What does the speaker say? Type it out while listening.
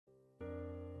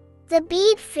The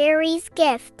Bead Fairy's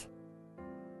Gift.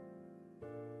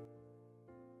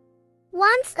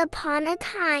 Once upon a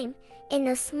time, in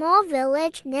a small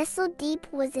village nestled deep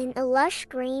within a lush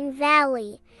green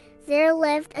valley, there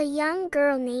lived a young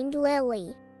girl named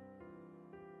Lily.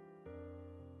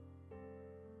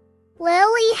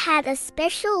 Lily had a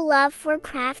special love for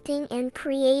crafting and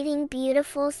creating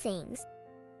beautiful things.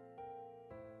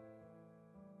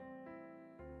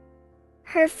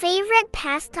 Her favorite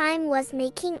pastime was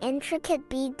making intricate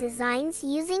bead designs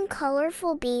using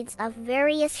colorful beads of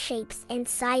various shapes and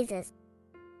sizes.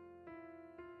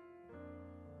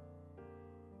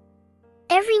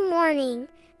 Every morning,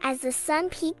 as the sun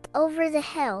peeked over the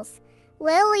hills,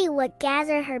 Lily would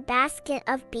gather her basket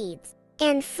of beads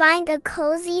and find a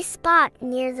cozy spot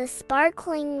near the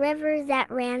sparkling river that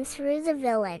ran through the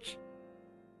village.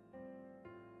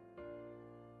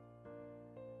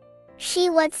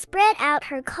 She would spread out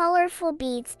her colorful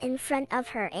beads in front of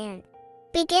her and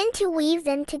begin to weave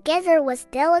them together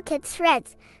with delicate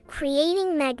threads,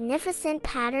 creating magnificent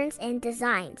patterns and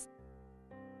designs.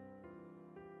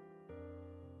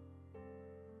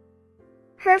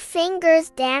 Her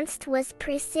fingers danced with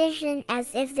precision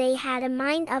as if they had a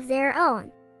mind of their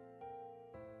own.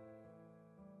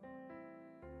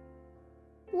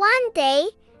 One day,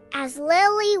 as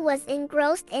Lily was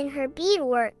engrossed in her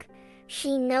beadwork,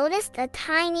 she noticed a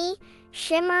tiny,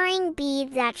 shimmering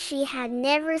bead that she had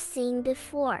never seen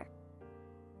before.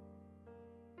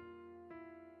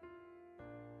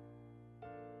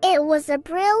 It was a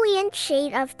brilliant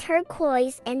shade of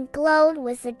turquoise and glowed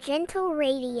with a gentle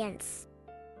radiance.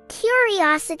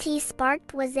 Curiosity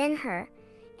sparked within her,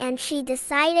 and she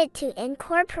decided to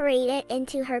incorporate it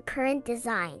into her current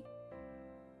design.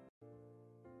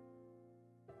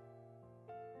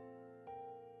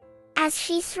 As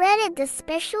she threaded the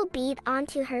special bead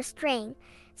onto her string,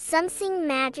 something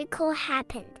magical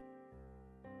happened.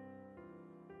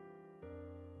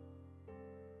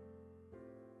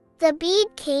 The bead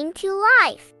came to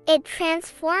life. It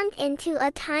transformed into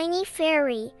a tiny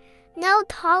fairy, no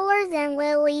taller than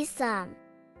Lily's thumb.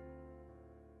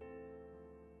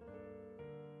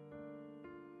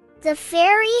 The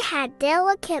fairy had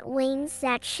delicate wings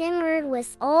that shimmered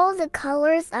with all the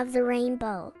colors of the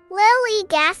rainbow. Lily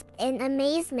gasped in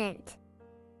amazement.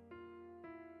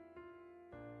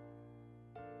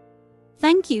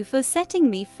 "Thank you for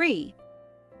setting me free,"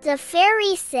 the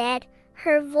fairy said,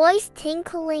 her voice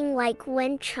tinkling like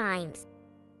wind chimes.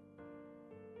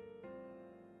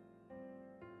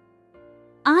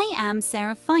 "I am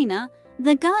Seraphina,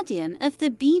 the guardian of the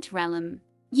Bead Realm.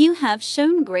 You have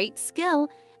shown great skill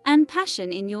and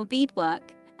passion in your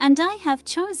beadwork, and I have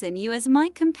chosen you as my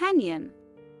companion."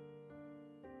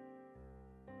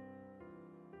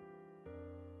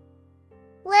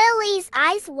 Lily's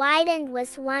eyes widened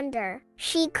with wonder.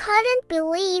 She couldn't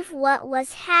believe what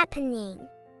was happening.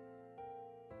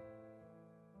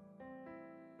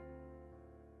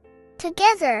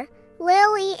 Together,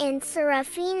 Lily and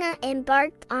Seraphina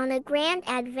embarked on a grand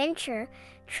adventure,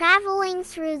 traveling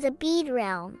through the Bead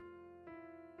Realm.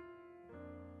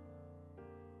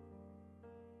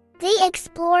 They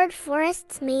explored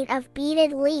forests made of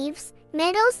beaded leaves,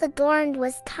 meadows adorned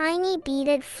with tiny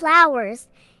beaded flowers,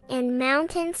 and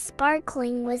mountains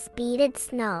sparkling with beaded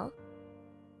snow.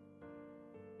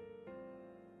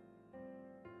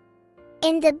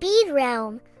 In the Bead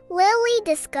Realm, Lily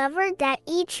discovered that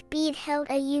each bead held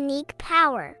a unique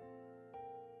power.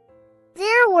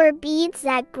 There were beads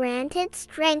that granted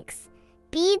strength,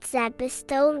 beads that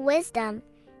bestowed wisdom,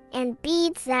 and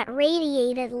beads that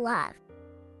radiated love.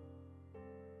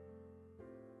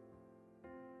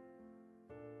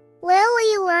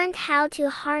 Lily learned how to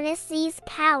harness these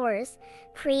powers,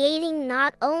 creating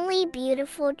not only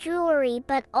beautiful jewelry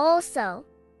but also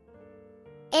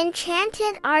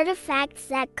enchanted artifacts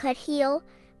that could heal,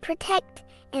 protect,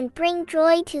 and bring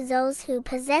joy to those who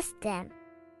possessed them.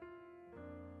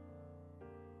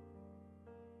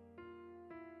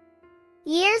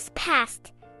 Years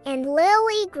passed, and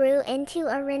Lily grew into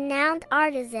a renowned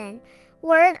artisan.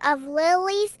 Word of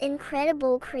Lily's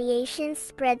incredible creations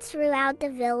spread throughout the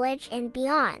village and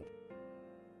beyond.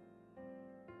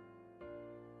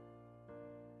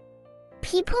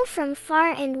 People from far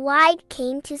and wide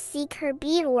came to seek her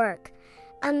beadwork,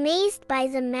 amazed by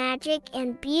the magic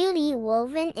and beauty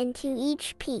woven into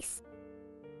each piece.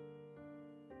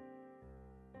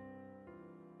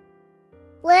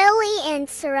 Lily and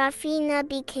Seraphina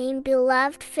became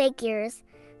beloved figures,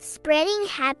 spreading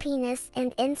happiness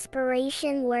and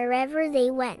inspiration wherever they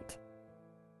went.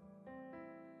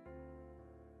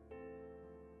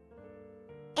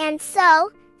 And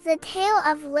so, the tale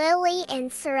of Lily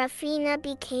and Seraphina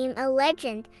became a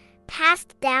legend,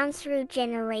 passed down through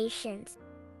generations.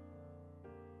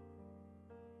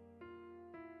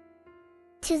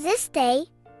 To this day,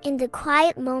 in the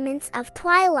quiet moments of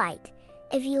twilight,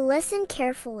 if you listen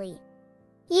carefully,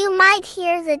 you might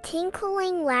hear the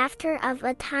tinkling laughter of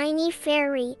a tiny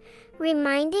fairy,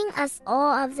 reminding us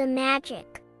all of the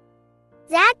magic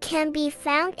that can be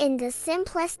found in the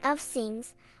simplest of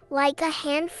things, like a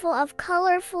handful of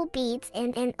colorful beads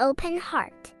and an open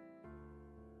heart.